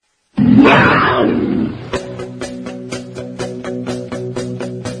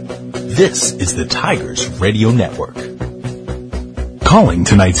This is the Tigers Radio Network. Calling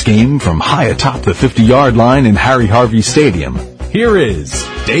tonight's game from high atop the 50-yard line in Harry Harvey Stadium, here is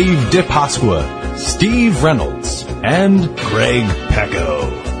Dave DePasqua, Steve Reynolds, and Greg Pecco.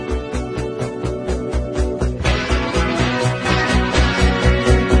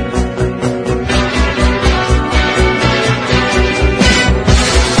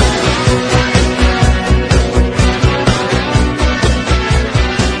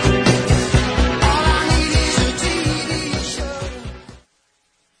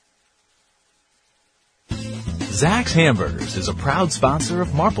 Zach's Hamburgers is a proud sponsor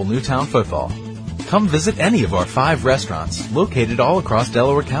of Marple Newtown football. Come visit any of our 5 restaurants located all across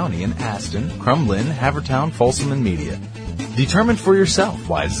Delaware County in Aston, Crumlin, Havertown, Folsom, and Media. Determine for yourself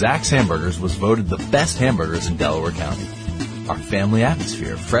why Zach's Hamburgers was voted the best hamburgers in Delaware County. Our family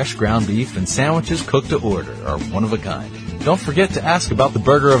atmosphere, fresh ground beef, and sandwiches cooked to order are one of a kind. Don't forget to ask about the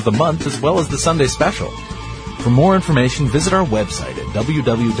Burger of the Month as well as the Sunday Special. For more information, visit our website at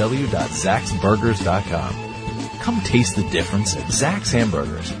www.zachsburgers.com. Come taste the difference at Zach's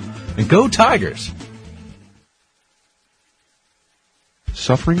Hamburgers. And go Tigers!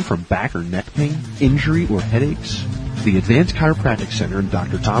 Suffering from back or neck pain, injury, or headaches? The Advanced Chiropractic Center and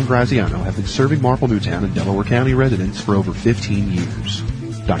Dr. Tom Graziano have been serving Marple Newtown and Delaware County residents for over 15 years.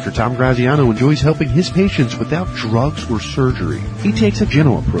 Dr. Tom Graziano enjoys helping his patients without drugs or surgery. He takes a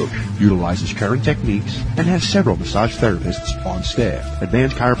gentle approach, utilizes current techniques, and has several massage therapists on staff.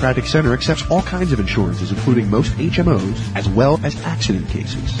 Advanced Chiropractic Center accepts all kinds of insurances, including most HMOs, as well as accident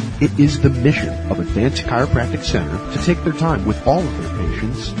cases. It is the mission of Advanced Chiropractic Center to take their time with all of their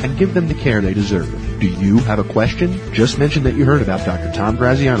patients and give them the care they deserve. Do you have a question? Just mention that you heard about Dr. Tom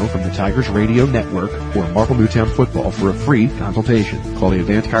Graziano from the Tigers Radio Network or Marple Newtown Football for a free consultation. Call the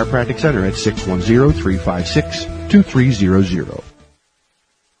Advanced Chiropractic Center at 610-356-2300.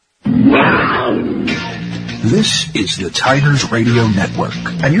 This is the Tigers Radio Network,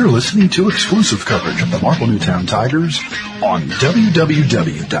 and you're listening to exclusive coverage of the Marple Newtown Tigers on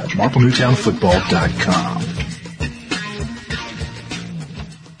www.marplenewtownfootball.com.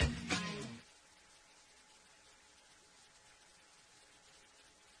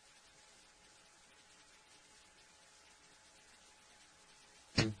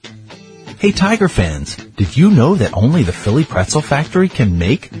 Hey Tiger fans, did you know that only the Philly Pretzel Factory can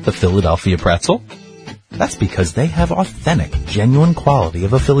make the Philadelphia pretzel? That's because they have authentic, genuine quality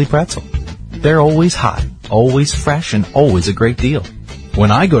of a Philly pretzel. They're always hot, always fresh, and always a great deal.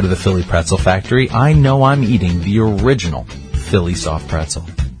 When I go to the Philly Pretzel Factory, I know I'm eating the original Philly soft pretzel.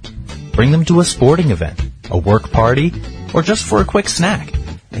 Bring them to a sporting event, a work party, or just for a quick snack,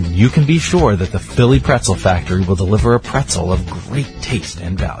 and you can be sure that the Philly Pretzel Factory will deliver a pretzel of great taste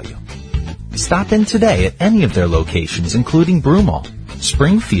and value. Stop in today at any of their locations, including Broomall,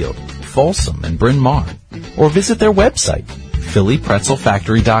 Springfield, Folsom, and Bryn Mawr, or visit their website,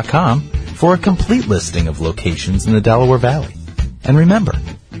 phillypretzelfactory.com, for a complete listing of locations in the Delaware Valley. And remember,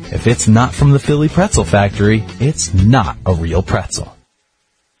 if it's not from the Philly Pretzel Factory, it's not a real pretzel.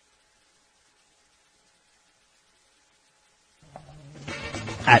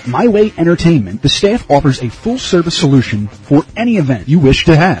 At My Way Entertainment, the staff offers a full-service solution for any event you wish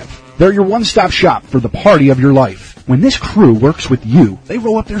to have. They're your one-stop shop for the party of your life. When this crew works with you, they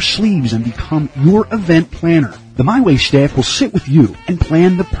roll up their sleeves and become your event planner. The My Way staff will sit with you and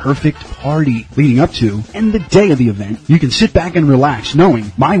plan the perfect party leading up to and the day of the event. You can sit back and relax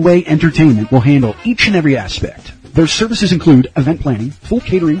knowing My Way Entertainment will handle each and every aspect. Their services include event planning, full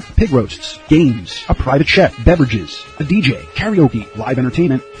catering, pig roasts, games, a private chef, beverages, a DJ, karaoke, live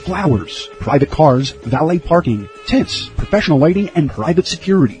entertainment, flowers, private cars, valet parking, tents, professional lighting, and private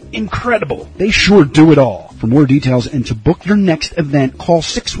security. Incredible! They sure do it all. For more details and to book your next event, call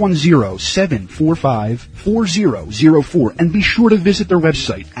 610-745-4004 and be sure to visit their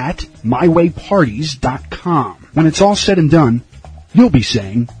website at mywayparties.com. When it's all said and done, you'll be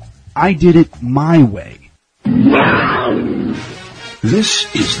saying, I did it my way. This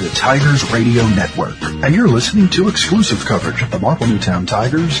is the Tigers Radio Network, and you're listening to exclusive coverage of the Marple Newtown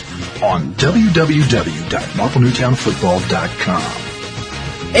Tigers on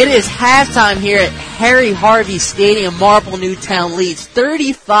www.marplenewtownfootball.com. It is halftime here at Harry Harvey Stadium. Marple Newtown leads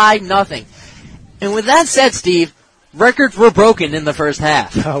 35-0. And with that said, Steve, records were broken in the first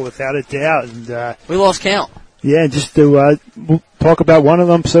half. Oh, without a doubt. And we lost count. Yeah, just to we'll talk about one of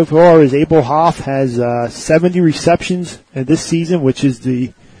them so far is Abel Hoff has 70 receptions this season, which is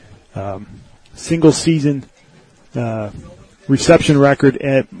the single season reception record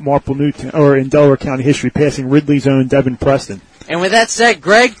at Marple Newtown or in Delaware County history, passing Ridley's own Devin Preston. And with that said,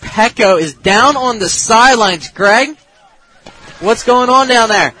 Greg Pecco is down on the sidelines. Greg, what's going on down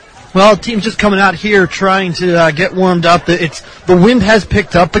there? Well, the team's just coming out here trying to get warmed up. The wind has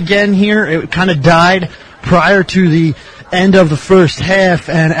picked up again here. It kind of died prior to the end of the first half,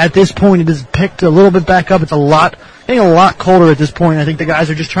 and at this point it has picked a little bit back up. It's getting a lot colder at this point. I think the guys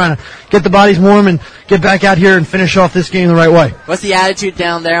are just trying to get the bodies warm and get back out here and finish off this game the right way. What's the attitude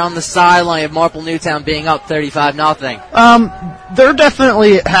down there on the sideline of Marple Newtown being up 35-0? They're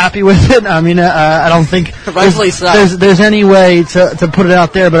definitely happy with it. I mean, I don't think there's any way to put it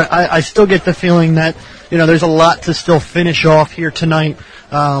out there, but I still get the feeling that, there's a lot to still finish off here tonight.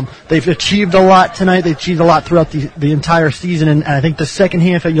 They've achieved a lot tonight. They've achieved a lot throughout the entire season, and I think the second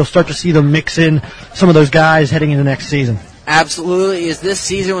half you'll start to see them mix in some of those guys heading into next season. Absolutely, as this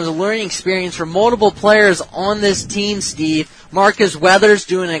season was a learning experience for multiple players on this team, Steve. Marcus Weathers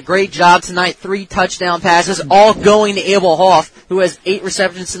doing a great job tonight, 3 touchdown passes, all going to Abel Hoff, who has 8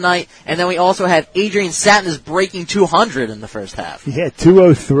 receptions tonight, and then we also have Adrian Satness breaking 200 in the first half. He had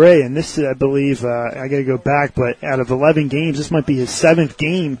 203, and this, I believe, I got to go back, but out of 11 games, this might be his 7th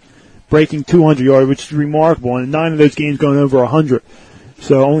game breaking 200 yards, which is remarkable, and 9 of those games going over 100.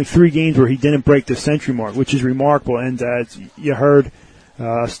 So only 3 games where he didn't break the century mark, which is remarkable. And you heard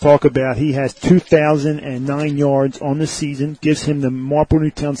us talk about, he has 2,009 yards on the season, gives him the Marple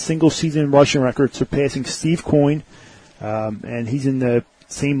Newtown single-season rushing record, surpassing Steve Coyne. And he's in the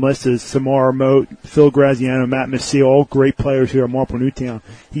same list as Samara Moat, Phil Graziano, Matt Massey, all great players here at Marple Newtown.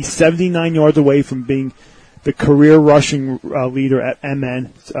 He's 79 yards away from being the career rushing leader at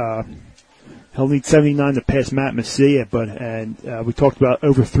MN. He'll need 79 to pass Matt Massey, but we talked about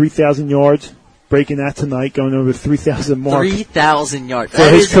over 3,000 yards, breaking that tonight, going over 3,000 mark. 3,000 yards. For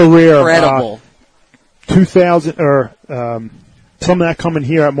his career. Incredible. 2,000, some of that coming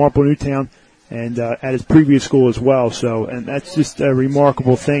here at Marple Newtown and at his previous school as well. So, and that's just a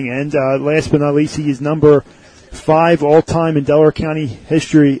remarkable thing. And last but not least, he is number 5 all-time in Delaware County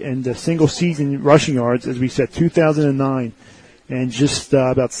history in the single-season rushing yards, as we said, 2009. And just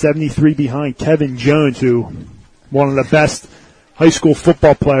about 73 behind Kevin Jones, who one of the best high school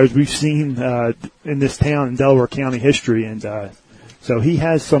football players we've seen in this town in Delaware County history. And so he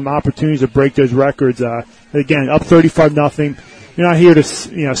has some opportunities to break those records. Again, up 35-0. You're not here to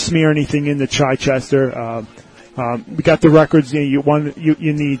smear anything into Chichester. We got the records you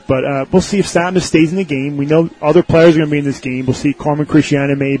need, but we'll see if Satness stays in the game. We know other players are going to be in this game. We'll see Carmen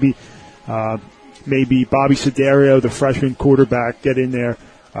Cristiano maybe. Maybe Bobby Siderio, the freshman quarterback, get in there.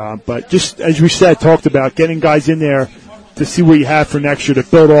 But just as we said, talked about getting guys in there to see what you have for next year to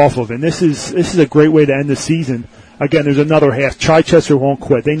build off of. And this is a great way to end the season. Again, there's another half. Chichester won't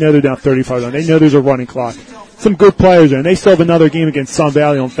quit. They know they're down 35. They know there's a running clock. Some good players there, and they still have another game against Sun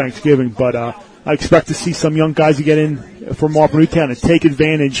Valley on Thanksgiving. But I expect to see some young guys to get in for Marple Newtown and take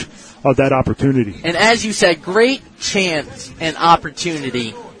advantage of that opportunity. And as you said, great chance and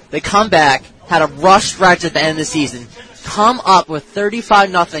opportunity. They come back, had a rough stretch at the end of the season, come up with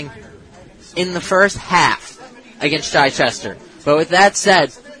 35-0 in the first half against Chichester. But with that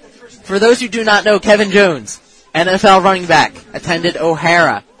said, for those who do not know, Kevin Jones, NFL running back, attended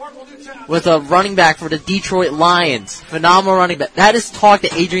O'Hara, was a running back for the Detroit Lions. Phenomenal running back. That is talk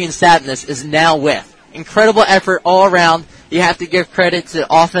that Adrian Satness is now with. Incredible effort all around. You have to give credit to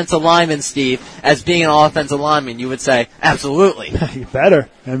offensive lineman, Steve, as being an offensive lineman. You would say, absolutely. You better.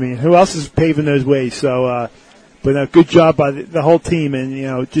 I mean, who else is paving those ways? So, but a good job by the whole team.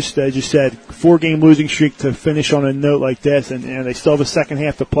 And, just as you said, 4-game losing streak to finish on a note like this. And they still have a second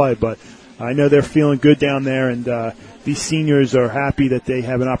half to play. But I know they're feeling good down there. And these seniors are happy that they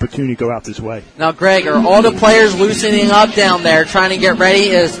have an opportunity to go out this way. Now, Greg, are all the players loosening up down there, trying to get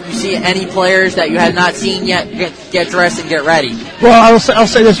ready? As you see any players that you have not seen yet, get dressed and get ready? Well, I'll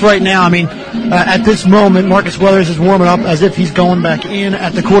say this right now. I mean, at this moment, Marcus Weathers is warming up as if he's going back in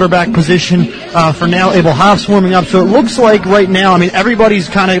at the quarterback position. For now, Abel Hoff's warming up. So it looks like right now, I mean, everybody's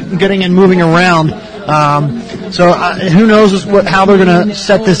kind of getting and moving around. So who knows how they're going to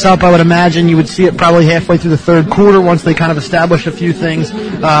set this up. I would imagine you would see it probably halfway through the third quarter once they kind of establish a few things.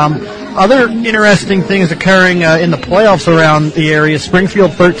 Other interesting things occurring in the playoffs around the area.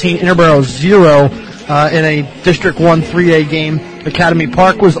 Springfield 13, Interboro 0 in a District 1 3A game. Academy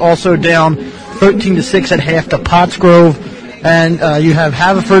Park was also down 13-6 at half to Pottsgrove. And you have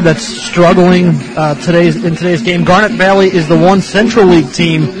Haverford that's struggling in today's game. Garnet Valley is the one Central League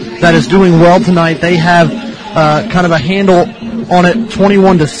team that is doing well tonight. They have kind of a handle on it,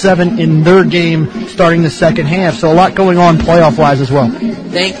 21-7 in their game starting the second half. So a lot going on playoff-wise as well.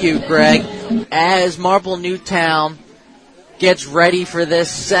 Thank you, Greg. As Marple Newtown gets ready for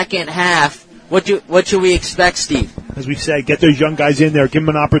this second half, what should we expect, Steve? As we said, get those young guys in there, give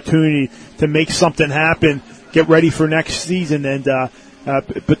them an opportunity to make something happen. Get ready for next season, and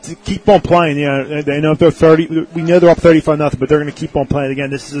but to keep on playing. You know, they know they're 30. We know they're up 35-0, but they're going to keep on playing. Again,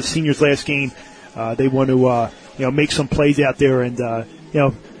 this is the seniors' last game. They want to make some plays out there and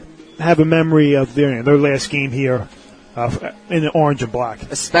have a memory of their last game here in the orange and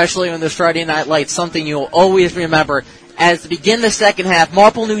black. Especially on this Friday Night Lights, something you'll always remember. As to begin the second half,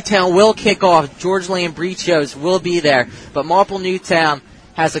 Marple Newtown will kick off. George Lambricios will be there. But Marple Newtown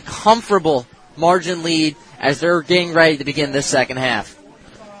has a comfortable margin lead as they're getting ready to begin this second half.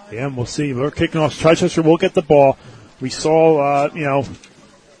 Yeah, and we'll see. We're kicking off. Chichester will get the ball. We saw,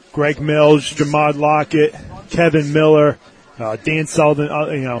 Greg Mills, Jamad Lockett, Kevin Miller, Dan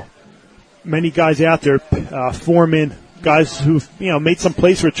Sullivan, many guys out there, Foreman, guys who've, made some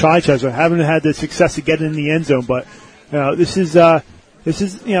plays for Chichester. Haven't had the success to get in the end zone, but this is a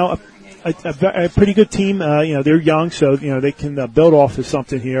pretty good team. They're young, so they can build off of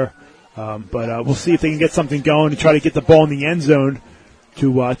something here. But we'll see if they can get something going and try to get the ball in the end zone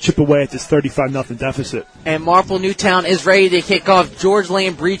to chip away at this 35-0 deficit. And Marple Newtown is ready to kick off. George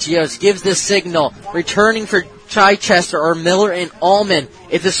Lambricios gives the signal. Returning for Chichester are Miller and Allman.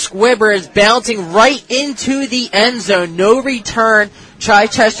 If the squibber is bouncing right into the end zone, no return.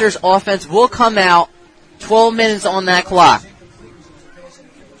 Chichester's offense will come out. 12 minutes on that clock.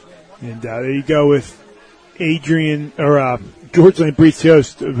 And there you go with George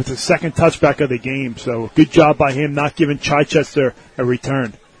Lambricios with the second touchback of the game. So good job by him not giving Chichester a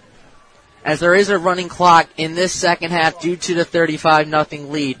return. As there is a running clock in this second half due to the 35-0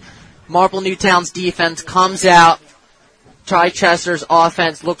 lead, Marple Newtown's defense comes out. Chichester's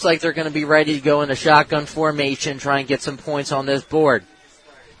offense looks like they're going to be ready to go in a shotgun formation, try and get some points on this board.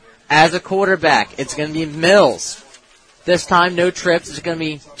 As a quarterback, it's going to be Mills. This time, no trips. It's going to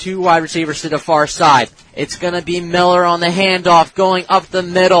be two wide receivers to the far side. It's going to be Miller on the handoff, going up the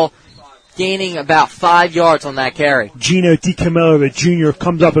middle, gaining about 5 yards on that carry. Gino DiCamillo, the junior,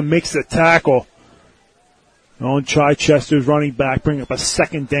 comes up and makes the tackle. On Chichester's running back, bring up a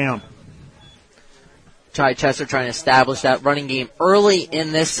second down. Chichester trying to establish that running game early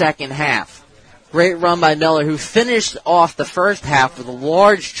in this second half. Great run by Miller, who finished off the first half with a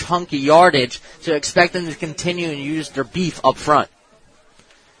large, chunky yardage, so expect them to continue and use their beef up front.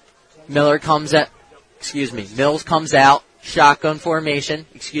 Mills comes out, shotgun formation,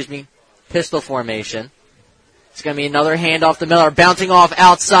 pistol formation. It's going to be another handoff to Miller, bouncing off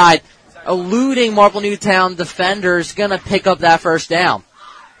outside, eluding Marple Newtown defenders, going to pick up that first down.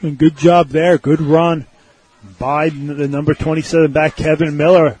 And good job there, good run by the number 27 back, Kevin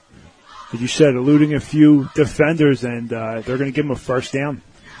Miller. As you said, eluding a few defenders, and they're going to give him a first down.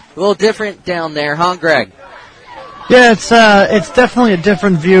 A little different down there, huh, Greg? Yeah, it's definitely a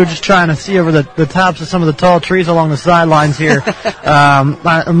different view, just trying to see over the tops of some of the tall trees along the sidelines here.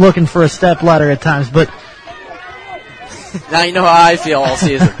 I'm looking for a step ladder at times, but... Now you know how I feel all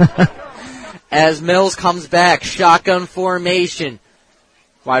season. As Mills comes back, shotgun formation.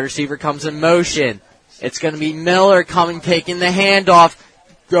 Wide receiver comes in motion. It's going to be Miller taking the handoff.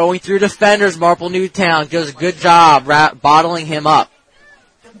 Going through defenders, Marple Newtown does a good job bottling him up.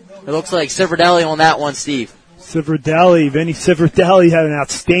 It looks like Civerdelli on that one, Steve. Vinny Civerdelli had an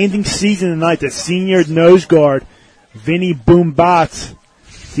outstanding season tonight. The senior nose guard, Vinny Boombots.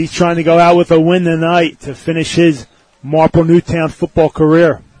 He's trying to go out with a win tonight to finish his Marple Newtown football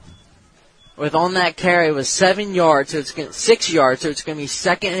career. With on that carry, it was 6 yards, so it's going to be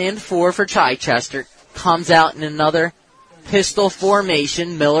 2nd and 4 for Chichester. Comes out in another pistol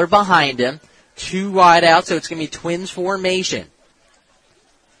formation, Miller behind him. 2 wide out, so it's going to be twins formation.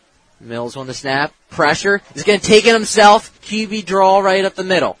 Mills on the snap. Pressure. He's going to take it himself. QB draw right up the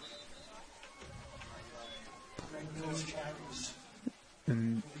middle.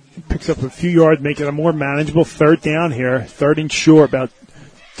 And picks up a few yards, making it a more manageable third down here. 3rd and short, about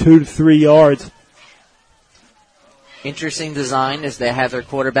 2 to 3 yards. Interesting design as they have their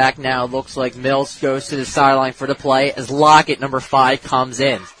quarterback now. Looks like Mills goes to the sideline for the play as Lockett, number 5, comes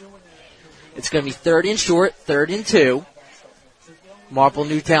in. It's going to be 3rd and short, 3rd and 2. Marple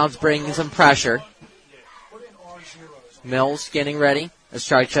Newtown's bringing some pressure. Mills getting ready as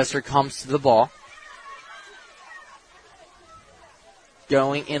Chichester comes to the ball.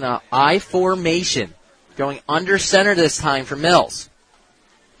 Going in a I formation. Going under center this time for Mills.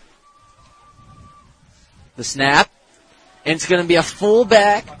 The snap. And it's going to be a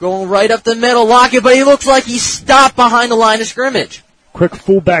fullback going right up the middle. Lockett, but he looks like he's stopped behind the line of scrimmage. Quick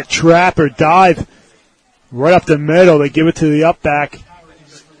fullback trap or dive right up the middle. They give it to the up back.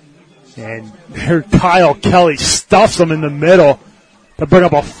 And here Kyle Kelly stuffs him in the middle to bring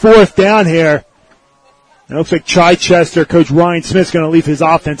up a 4th down here. It looks like Chichester, Coach Ryan Smith's going to leave his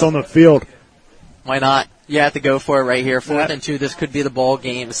offense on the field. Why not? You have to go for it right here. 4th and 2. This could be the ball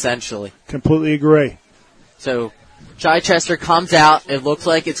game, essentially. Completely agree. So Chichester comes out. It looks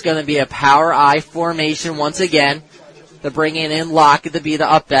like it's going to be a power I formation once again. They're bringing in Lockett to be the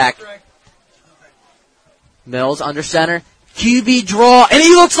up back. Mills under center. QB draw. And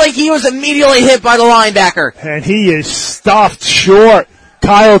he looks like he was immediately hit by the linebacker. And he is stuffed short.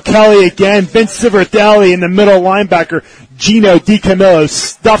 Kyle Kelly again. Vince Civerdelli in the middle linebacker. Gino DiCamillo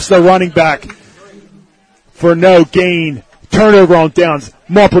stuffs the running back for no gain. Turnover on downs.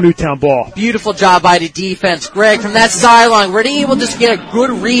 Marple Newtown ball. Beautiful job by the defense. Greg, from that sideline, were they able to just get a good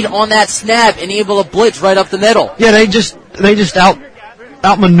read on that snap and able to blitz right up the middle? Yeah, they just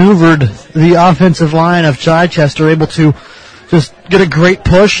outmaneuvered the offensive line of Chichester, able to just get a great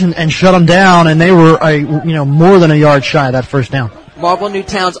push and shut them down, and they were more than a yard shy of that first down. Marple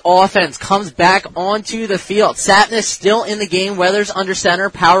Newtown's offense comes back onto the field. Satness still in the game. Weathers under center,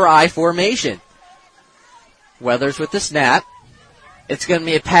 power I formation. Weathers with the snap. It's going to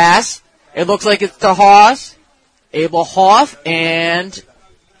be a pass. It looks like it's to Hoss. Abel Hoff, and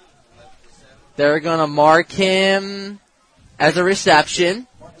they're going to mark him as a reception.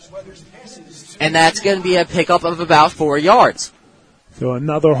 And that's going to be a pickup of about 4 yards. So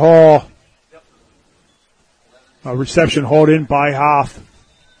another haul. A reception hauled in by Hoff.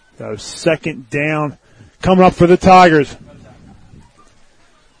 So 2nd down coming up for the Tigers.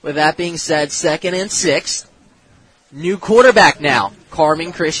 With that being said, 2nd and 6. New quarterback now.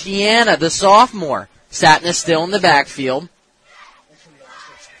 Carmen Christiana, the sophomore. Satness still in the backfield.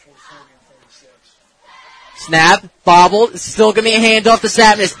 Snap, bobbled. It's still going to be a handoff to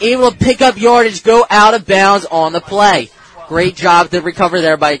Satness. Able to pick up yardage, go out of bounds on the play. Great job to recover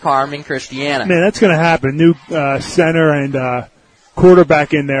there by Carmen Christiana. Man, that's going to happen. New center and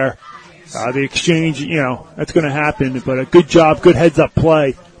quarterback in there. The exchange, that's going to happen. But a good job, good heads-up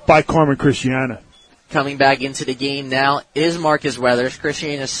play by Carmen Christiana. Coming back into the game now is Marcus Weathers.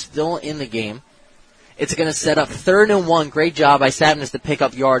 Christiana is still in the game. It's going to set up 3rd and 1. Great job by Satness to pick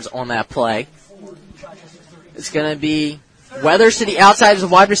up yards on that play. It's going to be Weathers to the outside as a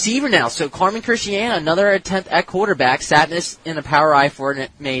wide receiver now. So Carmen Christiana, another attempt at quarterback. Satness in the power I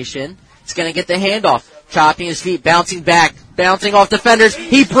formation. It's going to get the handoff. Chopping his feet, bouncing back, bouncing off defenders.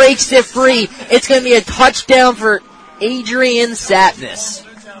 He breaks it free. It's going to be a touchdown for Adrian Satness.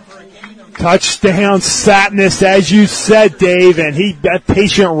 Touchdown Satness, as you said, Dave, and that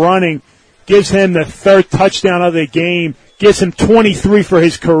patient running gives him the 3rd touchdown of the game, gives him 23 for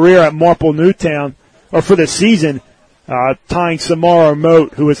his career at Marple Newtown, or for the season, tying Samara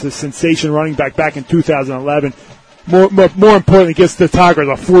Moat, who was the sensation running back in 2011. More importantly, gets the Tigers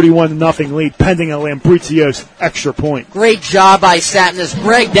a 41-0 lead, pending a Lambrizios extra point. Great job by Satness.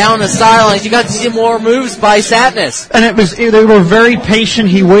 Greg down the sidelines. You got to see more moves by Satness. And they were very patient.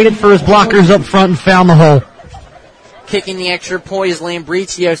 He waited for his blockers up front and found the hole. Kicking the extra point is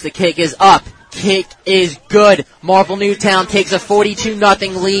Lambrizios. The kick is up. Kick is good. Marple Newtown takes a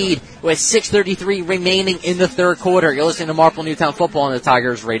 42-0 lead with 6:33 remaining in the 3rd quarter. You're listening to Marple Newtown football on the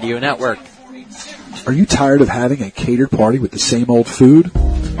Tigers Radio Network. Are you tired of having a catered party with the same old food?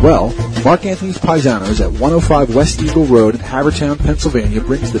 Well, Mark Anthony's Paisanos at 105 West Eagle Road in Havertown, Pennsylvania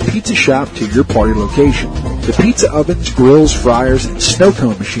brings the pizza shop to your party location. The pizza ovens, grills, fryers, and snow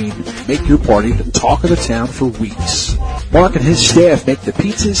cone machine make your party the talk of the town for weeks. Mark and his staff make the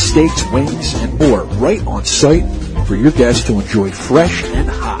pizzas, steaks, wings, and more right on site for your guests to enjoy fresh and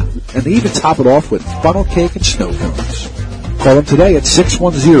hot. And they even top it off with funnel cake and snow cones. Call them today at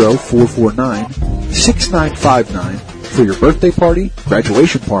 610-449-6959 for your birthday party,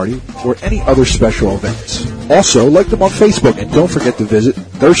 graduation party, or any other special events. Also, like them on Facebook and don't forget to visit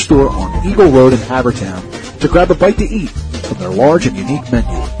their store on Eagle Road in Havertown to grab a bite to eat from their large and unique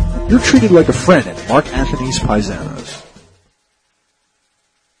menu. You're treated like a friend at Mark Anthony's Paisanos.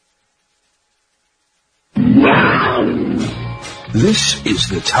 This is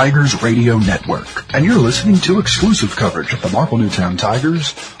the Tigers Radio Network, and you're listening to exclusive coverage of the Marple Newtown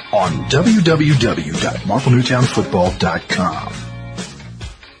Tigers on www.marplenewtownfootball.com.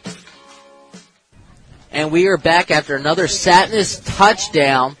 And we are back after another Satness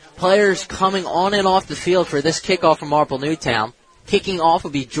touchdown. Players coming on and off the field for this kickoff from Marple Newtown. Kicking off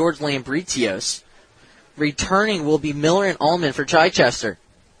will be George Lambrizios. Returning will be Miller and Ullman for Chichester.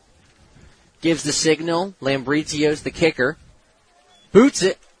 Gives the signal. Lambrizios, the kicker. Boots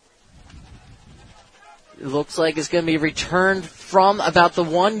it. It looks like it's going to be returned from about the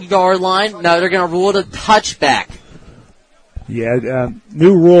 1 yard line. No, they're going to rule it a touchback. Yeah,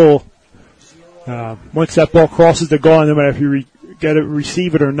 new rule. Once that ball crosses the goal line, no matter if you get it,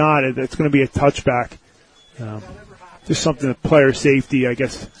 receive it or not, it's going to be a touchback. Just something of player safety, I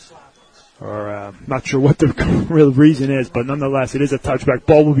guess. or not sure what the real reason is, but nonetheless, it is a touchback.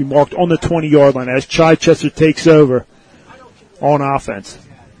 Ball will be marked on the 20-yard line as Chichester takes over on offense.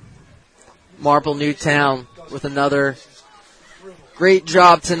 Marple Newtown with another great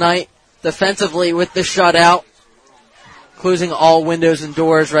job tonight defensively with the shutout, closing all windows and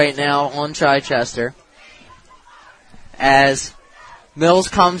doors right now on Chichester. As Mills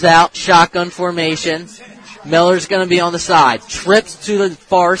comes out, shotgun formation. Miller's going to be on the side. Trips to the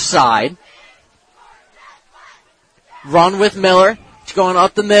far side. Run with Miller. It's going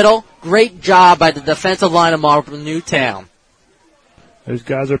up the middle. Great job by the defensive line of Marple Newtown. Those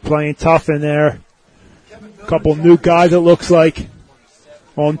guys are playing tough in there. A couple new guys, it looks like,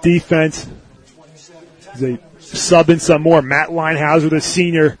 on defense. They sub in some more. Matt Linehauser, the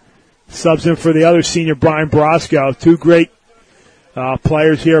senior, subs in for the other senior, Brian Brosco. Two great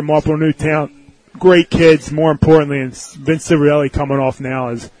players here at Marple Newtown. Great kids, more importantly, and Vince Civarelli coming off now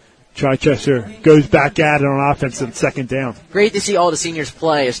as Chichester goes back at it on offense on second down. Great to see all the seniors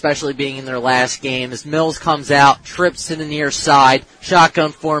play, especially being in their last game. As Mills comes out, trips to the near side,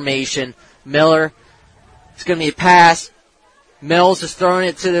 shotgun formation. Miller, it's going to be a pass. Mills is throwing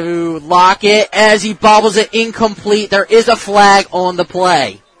it to Lockett as he bobbles it incomplete. There is a flag on the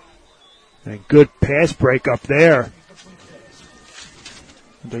play. And good pass break up there.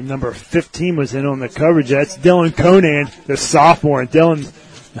 The number 15 was in on the coverage. That's Dylan Conan, the sophomore. And Dylan,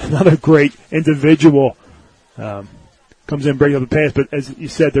 another great individual, comes in breaking up the pass. But as you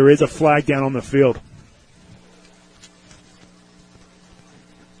said, there is a flag down on the field.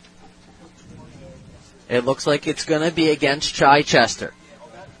 It looks like it's going to be against Chichester.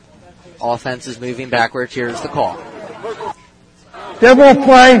 Offense is moving backwards. Here's the call. Devil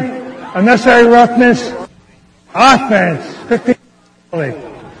play, unnecessary roughness, offense, 15.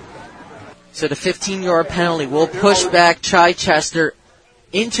 So the 15-yard penalty will push back Chichester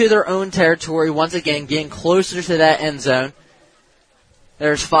into their own territory, once again getting closer to that end zone.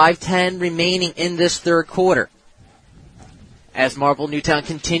 There's 5:10 remaining in this third quarter. As Marple Newtown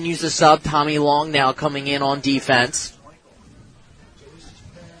continues to sub, Tommy Long now coming in on defense.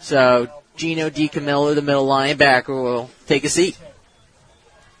 So Gino DiCamillo, the middle linebacker, will take a seat.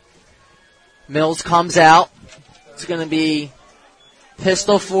 Mills comes out. It's going to be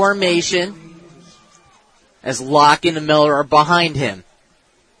pistol formation as Lockett and Miller are behind him.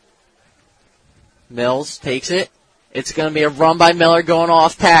 Mills takes it. It's going to be a run by Miller going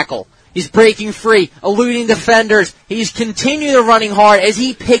off tackle. He's breaking free, eluding defenders. He's continuing running hard as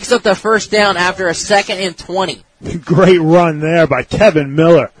he picks up the first down after a 2nd and 20. Great run there by Kevin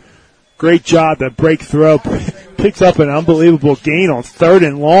Miller. Great job to break through. Picks up an unbelievable gain on 3rd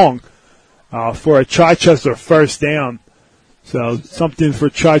and long for a Chichester first down. So something for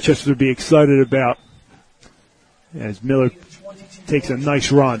Chichester to be excited about as Miller takes a nice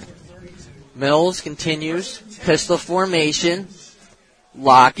run. Mills continues, pistol formation.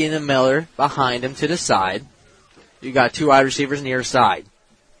 Lockett and Miller behind him to the side. You got two wide receivers near side.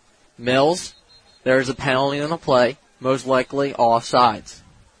 Mills, there's a penalty on the play, most likely offsides.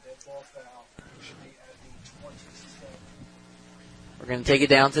 We're going to take it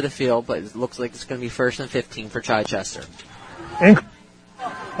down to the field, but it looks like it's going to be 1st and 15 for Chichester.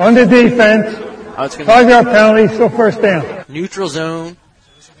 On the defense, 5-yard penalty, still first down. Neutral zone,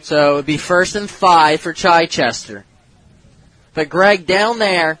 so it would be 1st and 5 for Chichester. But Greg, down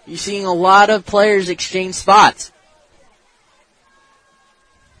there, you're seeing a lot of players exchange spots.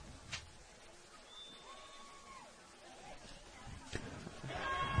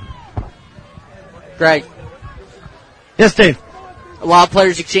 Greg. Yes, Dave. A lot of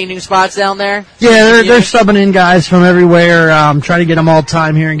players exchanging spots down there? Yeah, they're subbing in guys from everywhere, trying to get them all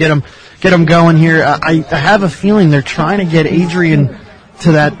time here and get them going here. I have a feeling they're trying to get Adrian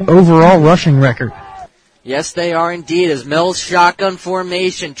to that overall rushing record. Yes, they are indeed. As Mills shotgun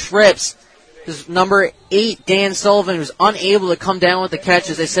formation trips. This number 8, Dan Sullivan, who's unable to come down with the catch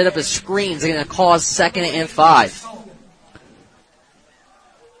as they set up his screens. They're going to cause 2nd and 5.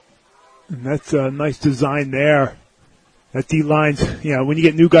 And that's a nice design there. That D-line's, when you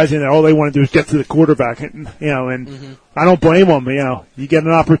get new guys in there, all they want to do is get to the quarterback, and I don't blame them. You get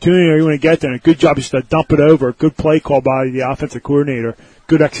an opportunity or you want to get there, and a good job just to dump it over. Good play call by the offensive coordinator.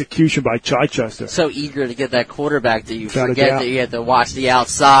 Good execution by Chichester. So eager to get that quarterback that you forget that you have to watch the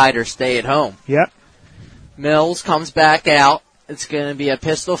outside or stay at home. Yep. Mills comes back out. It's going to be a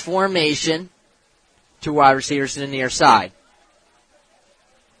pistol formation. 2 wide receivers to the near side.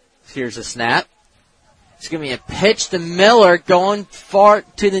 Here's a snap. It's going to be a pitch to Miller going far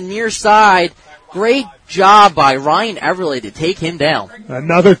to the near side. Great job by Ryan Everly to take him down.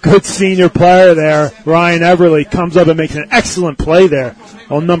 Another good senior player there. Ryan Everly comes up and makes an excellent play there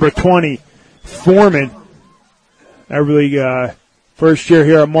on number 20. Foreman. Everly, first year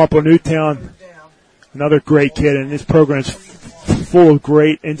here at Marple Newtown. Another great kid, and this program's full of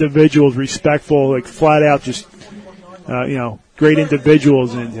great individuals, respectful, like flat out just, great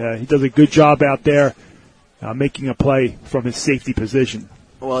individuals, and he does a good job out there making a play from his safety position.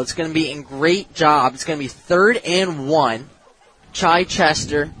 Well, it's going to be a great job. It's going to be 3rd and 1.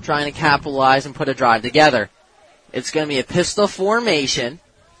 Chichester trying to capitalize and put a drive together. It's going to be a pistol formation.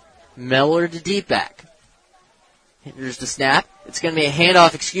 Miller to deep back. Here's the snap. It's going to be a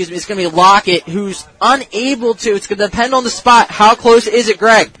handoff, It's going to be Lockett, who's unable to. It's going to depend on the spot. How close is it,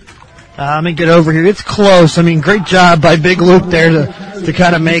 Greg? Let me get over here. It's close. I mean, great job by Big Luke there to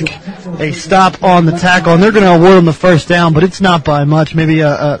kind of make a stop on the tackle. And they're going to award him the first down, but it's not by much. Maybe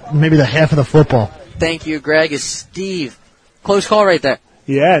the half of the football. Thank you, Greg. It's Steve. Close call right there.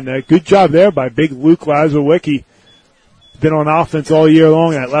 Yeah, and good job there by Big Luke Lazarwicki. Been on offense all year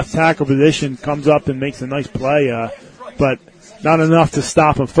long. That left tackle position comes up and makes a nice play, but not enough to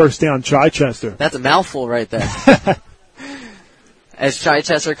stop him. First down, Chichester. That's a mouthful right there. As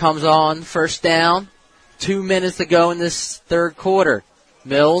Chichester comes on, first down, 2 minutes to go in this third quarter.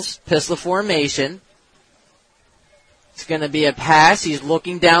 Mills, pistol formation. It's going to be a pass. He's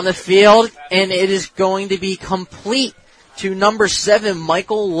looking down the field, and it is going to be complete to number 7,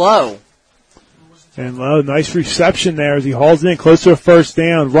 Michael Lowe. And Lowe, nice reception there as he hauls in close to a first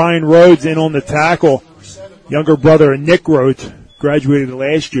down. Ryan Rhodes in on the tackle. Younger brother of Nick Rhodes, graduated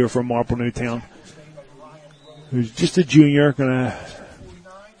last year from Marple Newtown. Who's just a junior, going to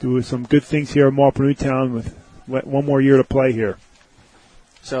do some good things here at Marple Newtown with one more year to play here.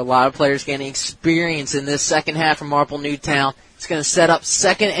 So a lot of players getting experience in this second half from Marple Newtown. It's going to set up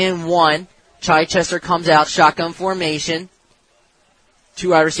 2nd and 1. Chichester comes out, shotgun formation. 2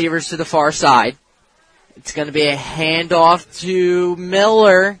 wide receivers to the far side. It's going to be a handoff to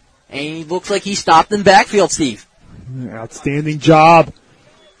Miller, and he looks like he stopped in backfield, Steve. Outstanding job.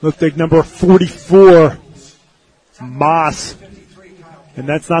 Looked like number 44, Moss. And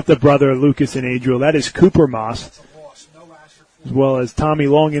that's not the brother of Lucas and Adriel. That is Cooper Moss. As well as Tommy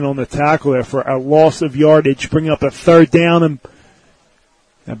Long in on the tackle there for a loss of yardage, bringing up a 3rd down and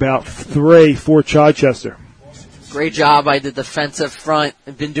about 3 for Chichester. Great job by the defensive front.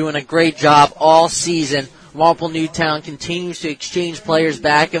 They've been doing a great job all season. Marple Newtown continues to exchange players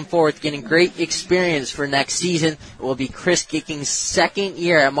back and forth, getting great experience for next season. It will be Chris Gicking's 2nd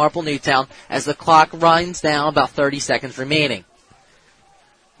year at Marple Newtown as the clock runs down, about 30 seconds remaining.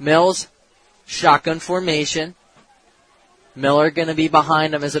 Mills, shotgun formation. Miller going to be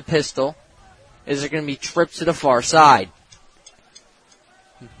behind him as a pistol. Is there going to be trips to the far side?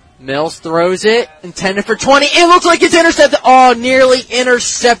 Mills throws it, intended for 20. It looks like it's intercepted. Oh, nearly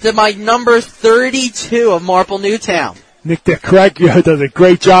intercepted by number 32 of Marple Newtown. Nick DeCraig does a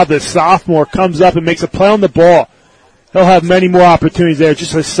great job. The sophomore comes up and makes a play on the ball. He'll have many more opportunities there.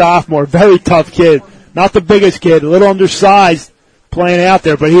 Just a sophomore, very tough kid. Not the biggest kid, a little undersized, playing out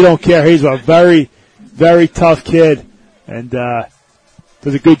there, but he don't care. He's a very, very tough kid, and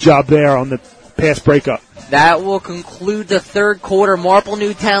does a good job there on the pass breakup. That will conclude the third quarter. Marple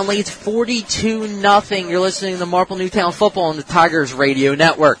Newtown leads 42-0. You're listening to Marple Newtown football on the Tigers Radio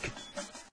Network.